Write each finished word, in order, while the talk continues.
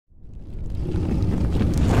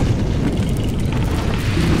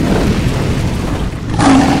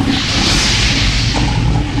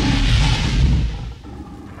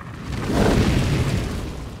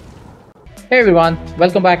Hey everyone,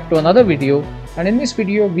 welcome back to another video, and in this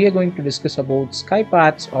video we are going to discuss about sky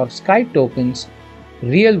paths or sky tokens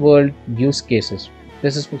real world use cases.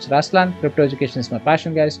 This is Mr. Aslan. Crypto education is my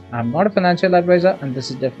passion, guys. I'm not a financial advisor and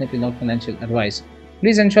this is definitely not financial advice.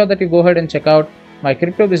 Please ensure that you go ahead and check out my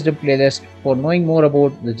crypto wisdom playlist for knowing more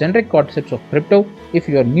about the generic concepts of crypto if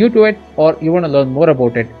you are new to it or you want to learn more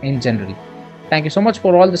about it in general. Thank you so much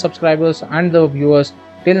for all the subscribers and the viewers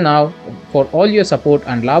till now for all your support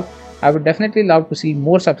and love. I would definitely love to see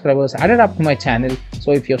more subscribers added up to my channel.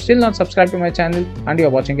 So if you're still not subscribed to my channel and you're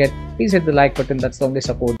watching it, please hit the like button. That's the only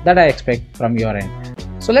support that I expect from your end.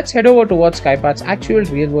 So let's head over to what SkyPath's actual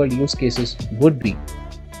real world use cases would be.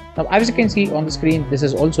 Now, as you can see on the screen, this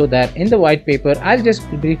is also there in the white paper. I'll just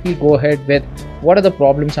briefly go ahead with what are the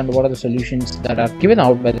problems and what are the solutions that are given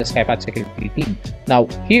out by the SkyPath security team. Now,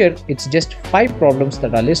 here it's just 5 problems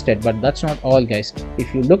that are listed, but that's not all, guys.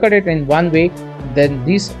 If you look at it in one way, then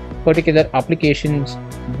these particular applications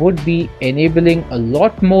would be enabling a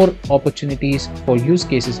lot more opportunities for use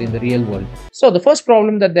cases in the real world. So the first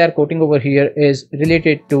problem that they are quoting over here is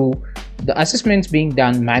related to the assessments being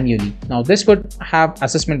done manually. Now this would have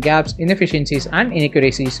assessment gaps, inefficiencies and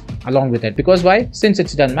inaccuracies along with it. Because why? Since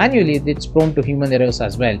it's done manually, it's prone to human errors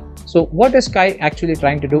as well. So what is Sky actually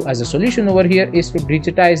trying to do as a solution over here is to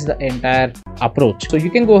digitize the entire approach. So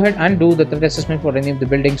you can go ahead and do the threat assessment for any of the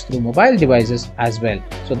buildings through mobile devices as well.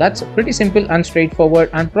 So that's pretty simple and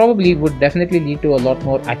straightforward and probably would definitely lead to a lot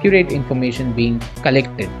more accurate information being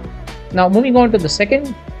collected. Now moving on to the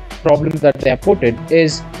second problem that they have quoted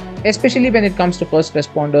is especially when it comes to first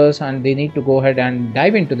responders and they need to go ahead and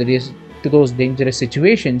dive into those dangerous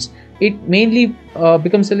situations, it mainly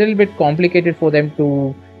becomes a little bit complicated for them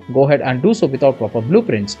to go ahead and do so without proper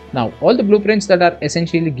blueprints. Now all the blueprints that are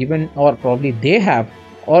essentially given or probably they have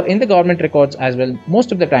or in the government records as well,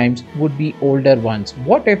 most of the times would be older ones.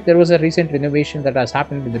 What if there was a recent renovation that has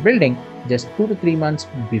happened in the building just 2 to 3 months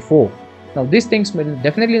before? Now these things will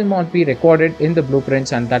definitely not be recorded in the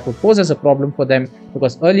blueprints and that would pose as a problem for them,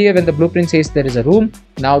 because earlier when the blueprint says there is a room,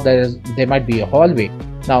 now there might be a hallway.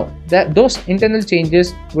 Now those internal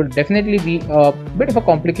changes will definitely be a bit of a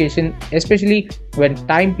complication, especially when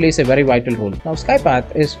time plays a very vital role. Now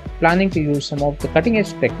SkyPath is planning to use some of the cutting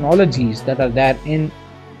edge technologies that are there in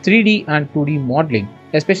 3D and 2D modeling,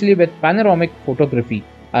 especially with panoramic photography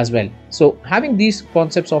as well. So having these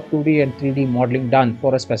concepts of 2D and 3D modeling done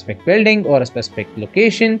for a specific building or a specific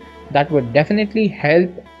location, that would definitely help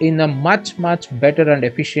in a much better and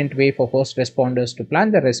efficient way for first responders to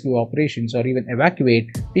plan their rescue operations or even evacuate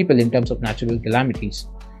people in terms of natural calamities.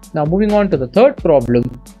 Now moving on to the third problem,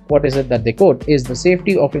 what is it that they quote is the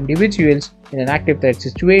safety of individuals in an active threat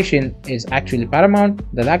situation is actually paramount.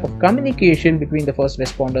 The lack of communication between the first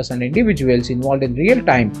responders and individuals involved in real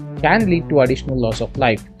time can lead to additional loss of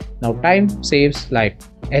life. Now time saves life,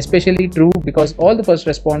 especially true because all the first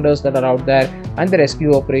responders that are out there and the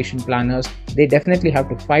rescue operation planners, they definitely have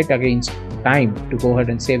to fight against time to go ahead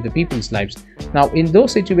and save the people's lives. Now in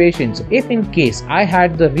those situations, if in case I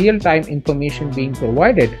had the real-time information being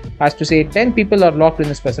provided as to say 10 people are locked in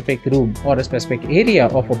a specific room or a specific area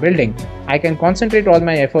of a building, I can concentrate all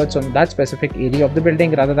my efforts on that specific area of the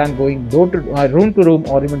building rather than going room to room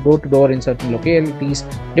or even door to door in certain localities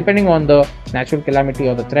depending on the natural calamity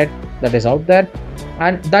or the threat that is out there,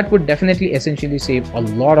 and that would definitely essentially save a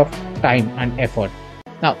lot of time and effort.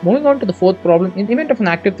 Now moving on to the fourth problem, in the event of an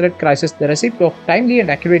active threat crisis, the receipt of timely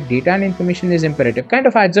and accurate data and information is imperative. Kind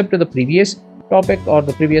of adds up to the previous topic or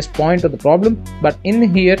the previous point of the problem, but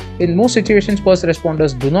in here, in most situations, first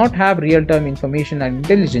responders do not have real-time information and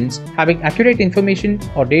intelligence. Having accurate information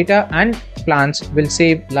or data and plans will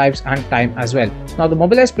save lives and time as well. Now the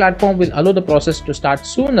mobilized platform will allow the process to start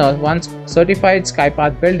sooner once certified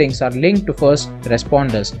SkyPath buildings are linked to first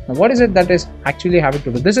responders. Now what is it that is actually having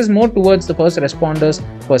to do? This is more towards the first responders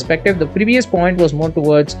perspective. The previous point was more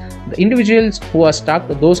towards the individuals who are stuck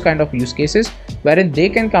with those kind of use cases wherein they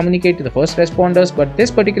can communicate to the first responders, but this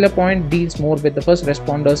particular point deals more with the first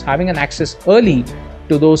responders having an access early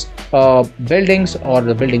to those buildings or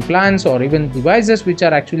the building plans or even devices which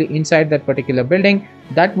are actually inside that particular building.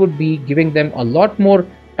 That would be giving them a lot more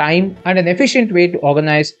time and an efficient way to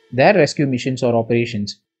organize their rescue missions or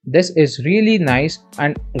operations. This is really nice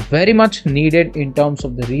and very much needed in terms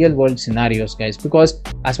of the real world scenarios, guys, because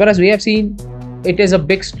as far as we have seen, it is a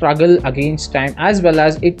big struggle against time, as well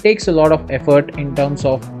as it takes a lot of effort in terms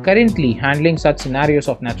of currently handling such scenarios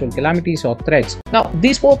of natural calamities or threats. Now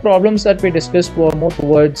these 4 problems that we discussed were more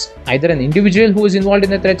towards either an individual who is involved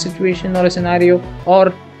in a threat situation or a scenario,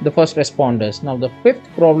 or the first responders. Now, the fifth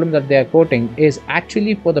problem that they are quoting is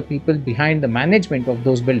actually for the people behind the management of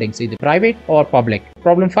those buildings, either private or public.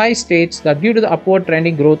 Problem 5 states that due to the upward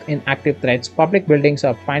trending growth in active threats, public buildings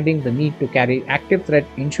are finding the need to carry active threat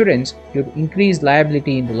insurance due to increased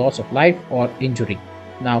liability in the loss of life or injury.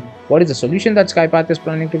 Now, what is the solution that Skypath is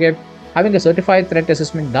planning to give? Having a certified threat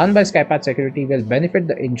assessment done by Skypath Security will benefit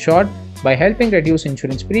the insured by helping reduce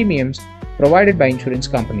insurance premiums provided by insurance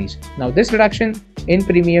companies. Now, this reduction in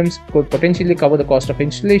premiums could potentially cover the cost of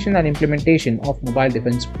installation and implementation of mobile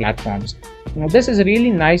defense platforms. Now, this is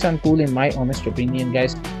really nice and cool in my honest opinion,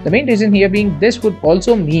 guys. The main reason here being this would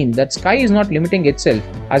also mean that Sky is not limiting itself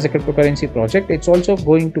as a cryptocurrency project. It's also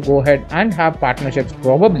going to go ahead and have partnerships,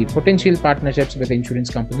 probably potential partnerships with insurance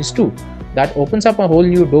companies too. That opens up a whole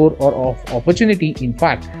new door or of opportunity, in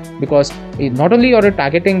fact, because not only are you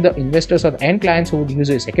targeting the investors or the end clients who would use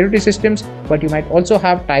your security systems, but you might also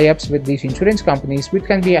have tie-ups with these insurance companies, which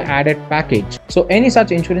can be an added package. So any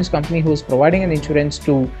such insurance company who is providing an insurance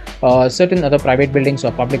to certain other private buildings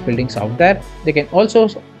or public buildings out there, they can also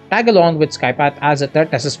tag along with Skypath as a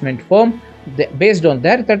threat assessment firm. Based on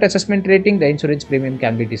their threat assessment rating, the insurance premium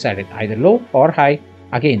can be decided either low or high,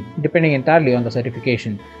 again depending entirely on the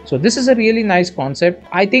certification. So this is a really nice concept.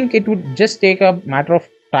 I think it would just take a matter of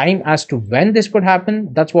time as to when this could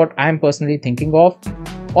happen. That's what I'm personally thinking of.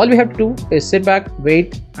 All we have to do is sit back,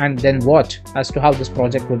 wait, and then watch as to how this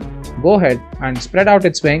project would go ahead and spread out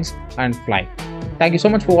its wings and fly. Thank you so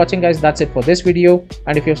much for watching, guys. That's it for this video.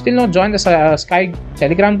 And if you've still not joined the Sky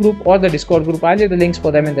Telegram group or the Discord group, I'll leave the links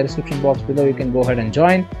for them in the description box below. You can go ahead and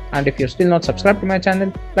join. And if you're still not subscribed to my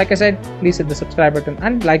channel, like I said, please hit the subscribe button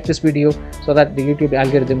and like this video so that the YouTube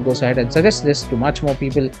algorithm goes ahead and suggests this to much more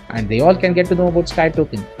people and they all can get to know about Sky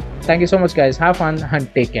Token. Thank you so much, guys. Have fun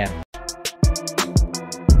and take care.